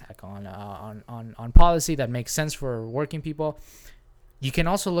 attack on policy that makes sense for working people. You can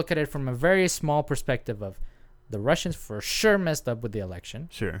also look at it from a very small perspective of the Russians for sure messed up with the election.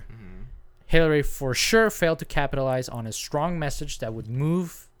 Sure. Mm-hmm. Hillary for sure failed to capitalize on a strong message that would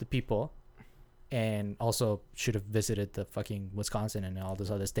move the people, and also should have visited the fucking Wisconsin and all those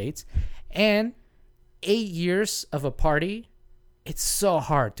other states. And 8 years of a party, it's so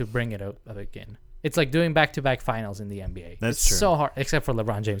hard to bring it up again. It's like doing back-to-back finals in the NBA. That's true. So hard, except for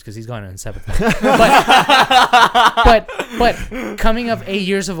LeBron James because he's going in seventh. but coming up 8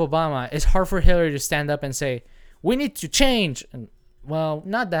 years of Obama, it's hard for Hillary to stand up and say, we need to change. And, well,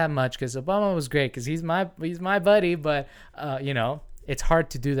 not that much because Obama was great because he's my buddy. But, it's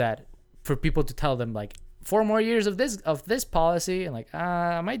hard to do that for people to tell them, like, 4 more years of this policy. And, like,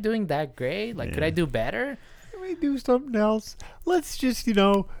 am I doing that great? Like, could I do better? we do something else? Let's just,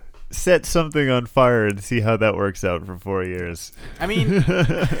 set something on fire and see how that works out for 4 years. I mean,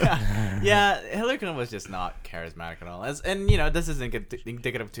 yeah, Hillary Clinton was just not charismatic at all. And this is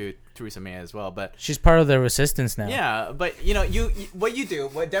indicative to Theresa May as well. But she's part of the resistance now. Yeah, but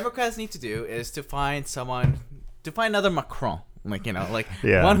what Democrats need to do is to find another Macron.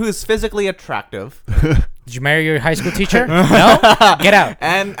 One who's physically attractive. Did you marry your high school teacher? No? Get out.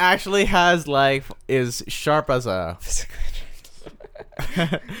 And actually is sharp as a...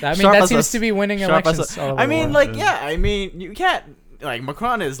 that seems to be winning elections all over the world. You can't...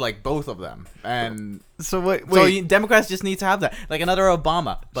 Macron is both of them. And so wait. So Democrats just need to have that. Another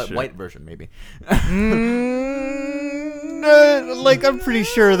Obama, but white version maybe. I'm pretty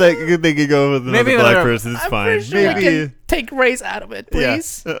sure that they could go with another black person. It's fine. Sure maybe can take race out of it,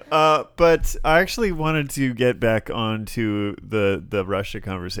 please. Yeah. But I actually wanted to get back onto the Russia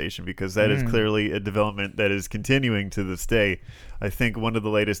conversation because that is clearly a development that is continuing to this day. I think one of the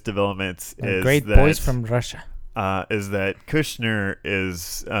latest developments is great boys from Russia. Is that Kushner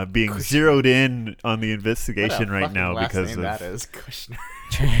is being zeroed in on the investigation right now because of that is Kushner.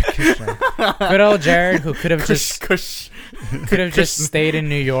 Kushner. Good old Jared, who could have just stayed in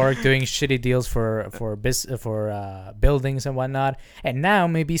New York doing shitty deals for buildings and whatnot, and now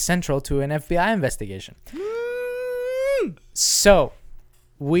may be central to an FBI investigation. So,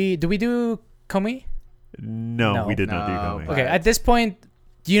 do we do Comey? No, we did not do Comey. Okay, at this point,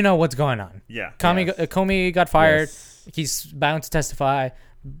 do you know what's going on? Yeah. Comey got fired. Yes. He's bound to testify.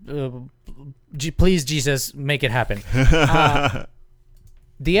 Please, Jesus, make it happen.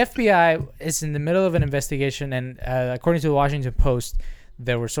 The FBI is in the middle of an investigation, and according to the Washington Post,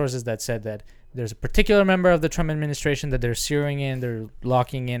 there were sources that said that there's a particular member of the Trump administration that they're zeroing in, they're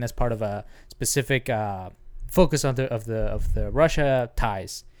locking in as part of a specific focus of the Russia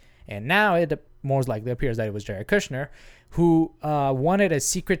ties. And now it most likely appears that it was Jared Kushner, who wanted a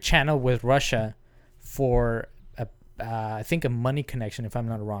secret channel with Russia for, I think, a money connection, if I'm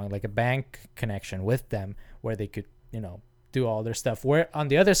not wrong, like a bank connection with them where they could, do all their stuff. Where on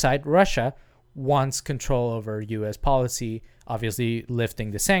the other side, Russia wants control over U.S. policy, obviously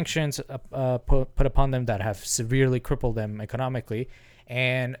lifting the sanctions put upon them that have severely crippled them economically.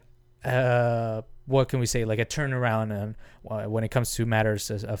 And what can we say, like a turnaround when it comes to matters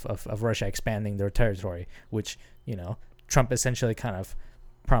of Russia expanding their territory, which, Trump essentially kind of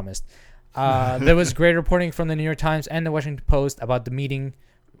promised. There was great reporting from the New York Times and the Washington Post about the meeting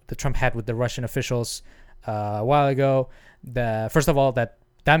that Trump had with the Russian officials a while ago. First of all, that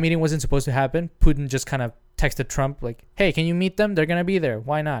meeting wasn't supposed to happen. Putin just kind of texted Trump like, hey, can you meet them? They're going to be there.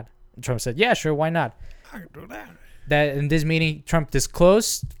 Why not? And Trump said, yeah, sure, why not? I can do that. That in this meeting, Trump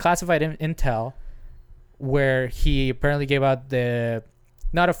disclosed classified intel where he apparently gave out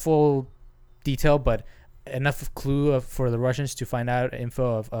not a full detail, but enough clue for the Russians to find out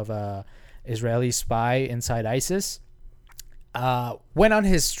info of a Israeli spy inside ISIS. Went on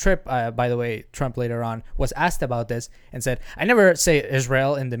his trip, by the way, Trump later on was asked about this and said, I never say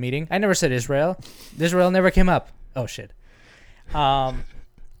Israel in the meeting. I never said Israel. Israel never came up. Oh, shit.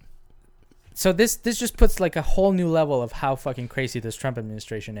 So this just puts like a whole new level of how fucking crazy this Trump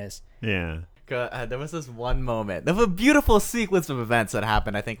administration is. Yeah. There was this one moment. There was a beautiful sequence of events that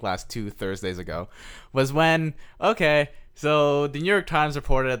happened, I think, last 2 Thursdays ago. Was when, so the New York Times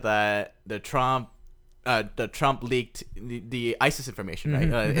reported that the Trump leaked the ISIS information,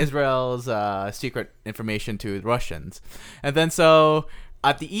 right? Israel's secret information to the Russians. And then so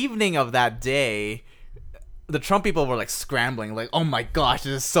at the evening of that day, the Trump people were scrambling, oh my gosh,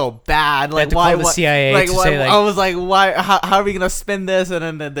 this is so bad. Why the CIA to say I was like, why? How are we gonna spin this?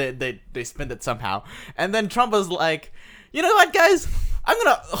 And then they spinned it somehow. And then Trump was like, you know what, guys? I'm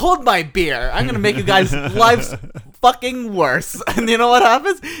gonna hold my beer. I'm gonna make you guys' lives fucking worse. And you know what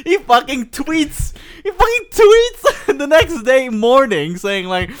happens? He fucking tweets the next day morning saying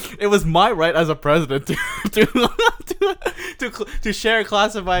it was my right as a president to share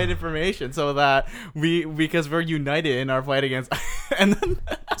classified information so that because we're united in our fight against. And then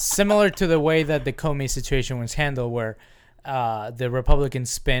similar to the way that the Comey situation was handled, where the Republican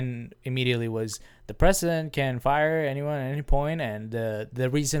spin immediately was the president can fire anyone at any point, and the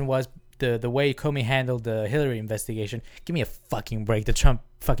reason was the way Comey handled the Hillary investigation. Give me a fucking break. The Trump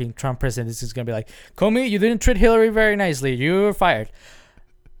president is just gonna be like, Comey, you didn't treat Hillary very nicely. You're fired.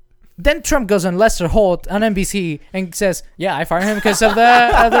 Then Trump goes on Lester Holt on NBC and says, yeah, I fired him because of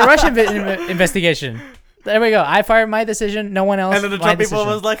the Russian investigation. There we go. I fired my decision. No one else. And then the Trump people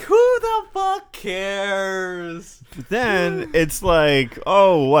was like, who the fuck cares? But then it's like,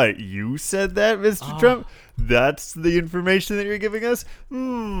 oh, what? You said that, Mr. Trump? That's the information that you're giving us?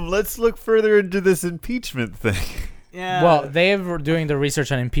 Let's look further into this impeachment thing. Yeah. Well, they were doing the research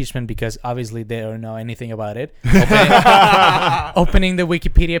on impeachment because obviously they don't know anything about it. Opening the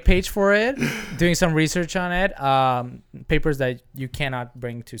Wikipedia page for it, doing some research on it, papers that you cannot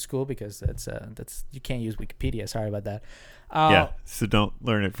bring to school because that's you can't use Wikipedia. Sorry about that. So don't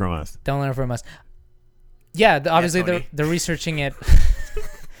learn it from us. Don't learn from us. Yeah, obviously they're researching it.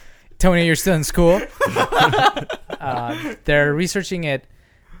 Tony, you're still in school. They're researching it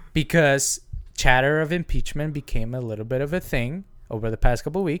because chatter of impeachment became a little bit of a thing over the past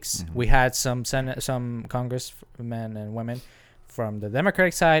couple of weeks. Mm-hmm. We had some congressmen and women from the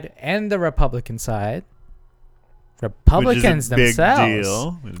Democratic side and the Republican side. Republicans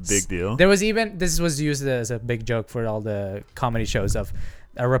themselves. Big deal. There was even, this was used as a big joke for all the comedy shows of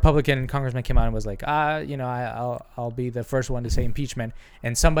a Republican congressman came out and was like, I'll be the first one to say impeachment.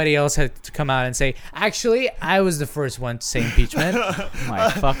 And somebody else had to come out and say, actually, I was the first one to say impeachment.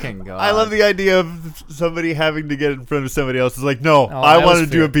 My fucking God. I love the idea of somebody having to get in front of somebody else. It's like, no, I wanted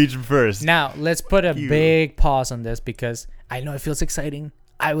to do impeachment first. Now, let's put a big pause on this because I know it feels exciting.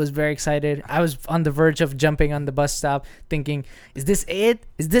 I was very excited. I was on the verge of jumping on the bus stop thinking, is this it?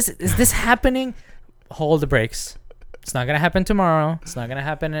 Is this happening? Hold the brakes. It's not going to happen tomorrow. It's not going to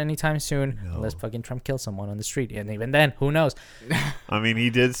happen anytime soon unless fucking Trump kills someone on the street. And even then, who knows? I mean,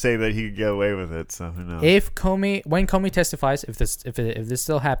 he did say that he could get away with it, so who knows? When Comey testifies, if this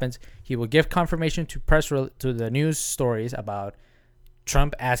still happens, he will give confirmation to to the news stories about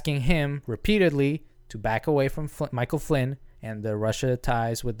Trump asking him repeatedly to back away from Michael Flynn and the Russia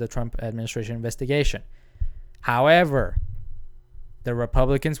ties with the Trump administration investigation. However, the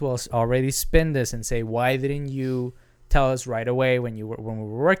Republicans will already spin this and say, why didn't you tell us right away when we were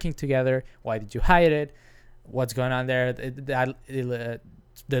working together? Why did you hide it? What's going on there? The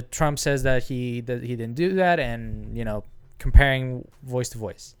Trump says that he didn't do that, and comparing voice to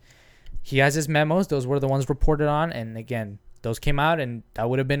voice. He has his memos; those were the ones reported on, and again, those came out, and that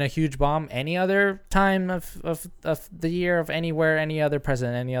would have been a huge bomb any other time of the year, of anywhere, any other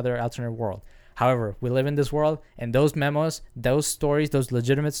president, any other alternate world. However, we live in this world, and those memos, those stories, those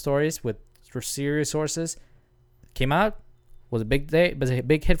legitimate stories for serious sources came out, was a big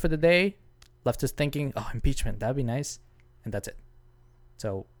hit for the day, left us thinking, oh, impeachment, that'd be nice, and that's it.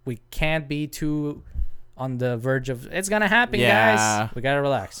 So we can't be too on the verge of, it's going to happen, guys. We got to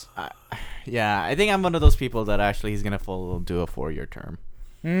relax. I think I'm one of those people that actually he's going to do a 4-year term.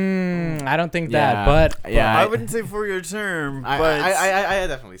 I don't think that, but I wouldn't say 4-year term, but I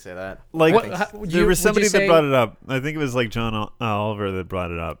definitely say that. Like, there was somebody that brought it up. I think it was like John Oliver that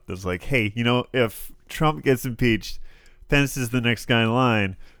brought it up. It was like, hey, if Trump gets impeached, Pence is the next guy in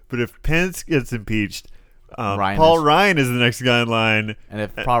line. But if Pence gets impeached, Paul Ryan is the next guy in line. And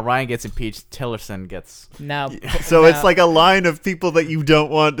if Paul Ryan gets impeached, Tillerson gets... It's like a line of people that you don't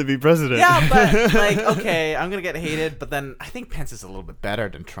want to be president. Yeah, but, okay, I'm going to get hated, but then I think Pence is a little bit better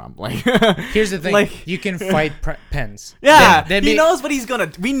than Trump. Here's the thing. You can fight Pence. Yeah, he knows what he's going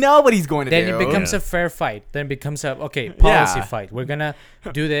to... We know what he's going to do. Then it becomes a fair fight. Then it becomes a, policy fight. We're going to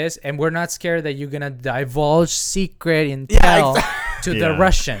do this, and we're not scared that you're going to divulge secret intel to the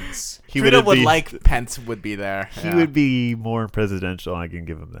Russians. Trudeau would like Pence would be there. He would be more presidential. I can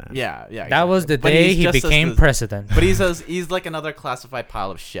give him that. Yeah. Exactly. That was the day he became president. But he's like another classified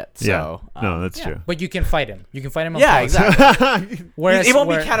pile of shit. So no, that's true. But you can fight him. You can fight him. Exactly. Whereas it won't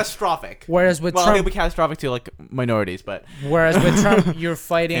be catastrophic. Whereas with Trump, it'll be catastrophic to like minorities. But whereas with Trump, you're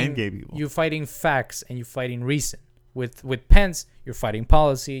fighting and gay people. You're fighting facts and you're fighting reason. With Pence, you're fighting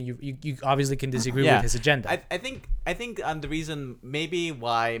policy. You obviously can disagree with his agenda. I think the reason maybe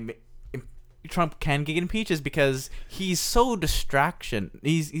why Trump can get impeached is because he's so distraction.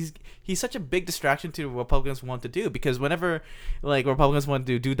 He's such a big distraction to what Republicans want to do. Because whenever Republicans want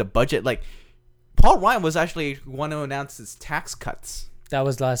to do the budget, Paul Ryan was actually one who announced his tax cuts. That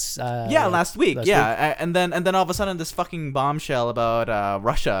was last week. And then all of a sudden this fucking bombshell about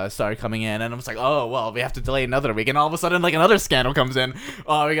Russia started coming in, and I was like, oh well, we have to delay another week, and all of a sudden another scandal comes in.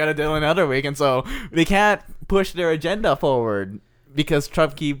 Oh, we got to delay another week, and so they can't push their agenda forward because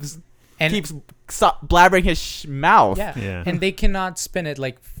Trump keeps blabbering his mouth. Yeah, and they cannot spin it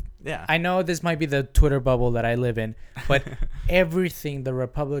I know this might be the Twitter bubble that I live in, but everything the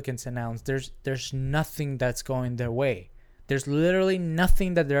Republicans announce, there's nothing that's going their way. There's literally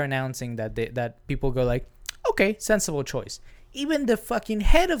nothing that they're announcing that people go like, okay, sensible choice. Even the fucking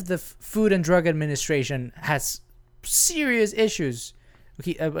head of the Food and Drug Administration has serious issues.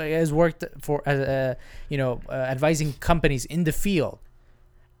 He has worked for advising companies in the field.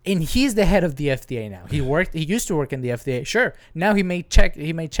 And he's the head of the FDA now. He used to work in the FDA. Sure. Now he made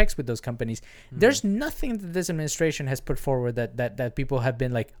checks with those companies. Mm-hmm. There's nothing that this administration has put forward that people have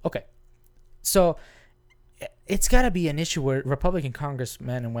been like, okay. So it's got to be an issue where Republican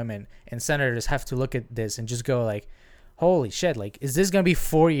congressmen and women and senators have to look at this and just go like, holy shit, like, is this going to be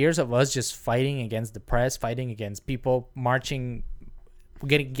 4 years of us just fighting against the press, fighting against people, marching,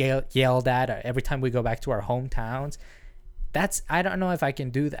 getting yelled at every time we go back to our hometowns? I don't know if I can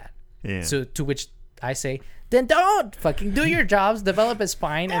do that. Yeah. So to which I say, then don't fucking do your jobs, develop a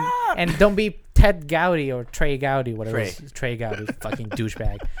spine, and don't be Ted Gowdy or Trey Gowdy, whatever. Trey Gowdy, fucking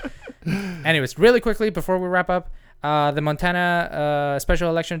douchebag. Anyways, really quickly before we wrap up, the Montana special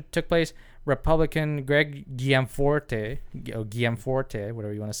election took place. Republican Greg Gianforte,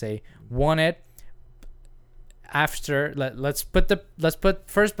 whatever you want to say, won it. After let's put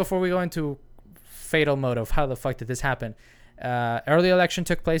first before we go into fatal mode of how the fuck did this happen. Early election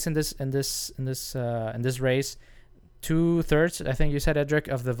took place in this race. 2/3, I think you said, Edric,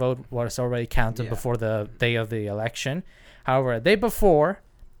 of the vote was already counted before the day of the election. However, a day before,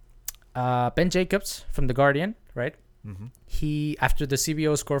 Ben Jacobs from The Guardian, right? Mm-hmm. He, after the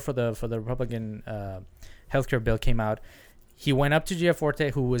CBO score for the Republican healthcare bill came out, he went up to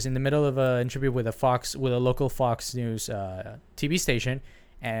Gianforte, who was in the middle of an interview with a local Fox News TV station,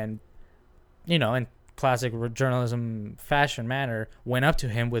 and in classic journalism fashion manner, went up to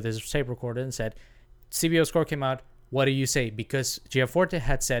him with his tape recorder and said, CBO score came out, what do you say? Because Gianforte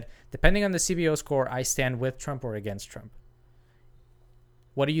had said, depending on the CBO score, I stand with Trump or against Trump.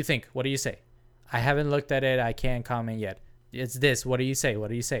 What do you think? What do you say? I haven't looked at it. I can't comment yet. It's this. What do you say? What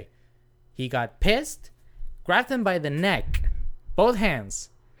do you say? He got pissed, grabbed him by the neck, both hands,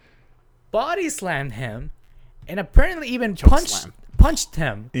 body slammed him, and apparently even punched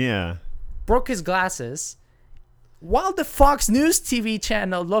him. Yeah. Broke his glasses, while the Fox News TV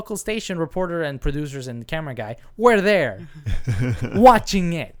channel, local station reporter and producers and the camera guy were there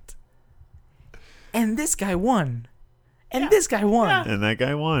watching it. And this guy won. And this guy won. Yeah. And that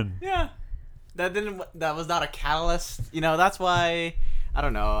guy won. Yeah. That was not a catalyst. That's why, I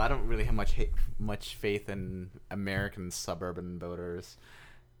don't know. I don't really have much faith in American suburban voters.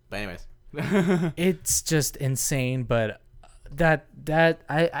 But anyways. It's just insane, but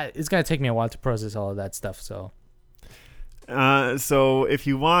it's gonna take me a while to process all of that stuff. So if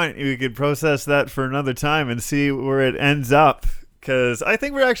you want, you could process that for another time and see where it ends up, because I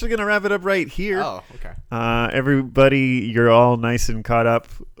think we're actually gonna wrap it up right here. Oh, okay. Everybody, you're all nice and caught up.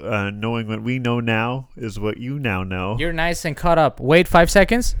 Knowing what we know now is what you now know. You're nice and caught up. Wait 5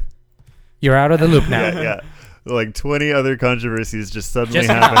 seconds. You're out of the loop now. Yeah. Like 20 other controversies just suddenly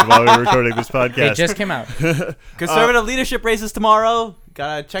happened while we were recording this podcast. They just came out. Conservative leadership races tomorrow.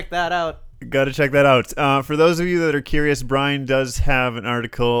 Gotta check that out. For those of you that are curious, Brian does have an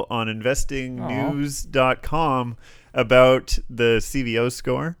article on investingnews.com about the CBO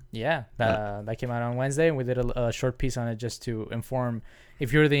score. Yeah, that came out on Wednesday, and we did a short piece on it just to inform.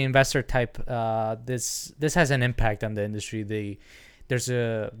 If you're the investor type, this has an impact on the industry. There's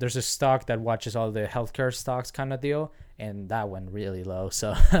a stock that watches all the healthcare stocks kind of deal, and that went really low.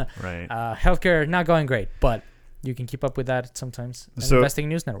 So right, healthcare not going great, but you can keep up with that sometimes. Investing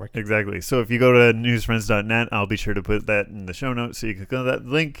News Network. Exactly. So if you go to newsfriends.net, I'll be sure to put that in the show notes so you can go to that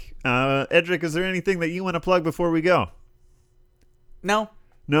link. Edric, is there anything that you want to plug before we go? No.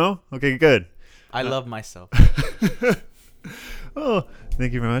 Okay, good. I love myself. Oh,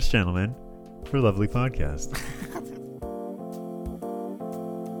 thank you very much, gentlemen, for a lovely podcast.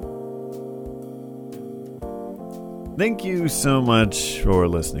 Thank you so much for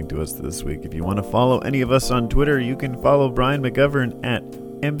listening to us this week. If you want to follow any of us on Twitter, you can follow Brian McGovern at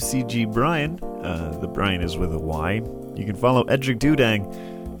MCGBrian. The Brian is with a Y. You can follow Edric Dudang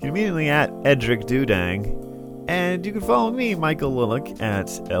conveniently at Edric Dudang. And you can follow me, Michael Lillick, at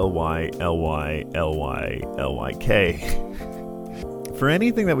LYLYLYLYK. For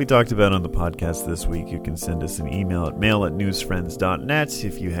anything that we talked about on the podcast this week, you can send us an email at mail@newsfriends.net.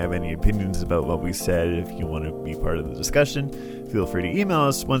 If you have any opinions about what we said, if you want to be part of the discussion, feel free to email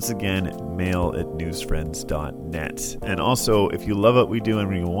us. Once again, mail@newsfriends.net. And also, if you love what we do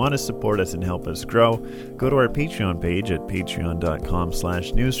and you want to support us and help us grow, go to our Patreon page at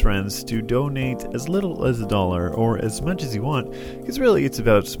patreon.com/newsfriends to donate as little as $1 or as much as you want, because really it's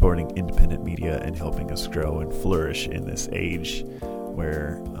about supporting independent media and helping us grow and flourish in this age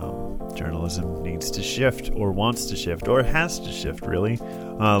where journalism needs to shift or wants to shift or has to shift, really.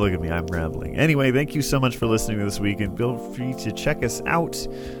 Look at me, I'm rambling. Anyway, thank you so much for listening this week, and feel free to check us out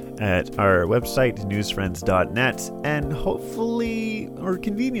at our website, newsfriends.net, and hopefully, or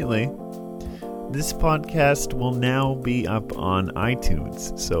conveniently, This podcast will now be up on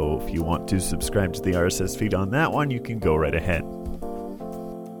iTunes, so if you want to subscribe to the RSS feed on that one, you can go right ahead.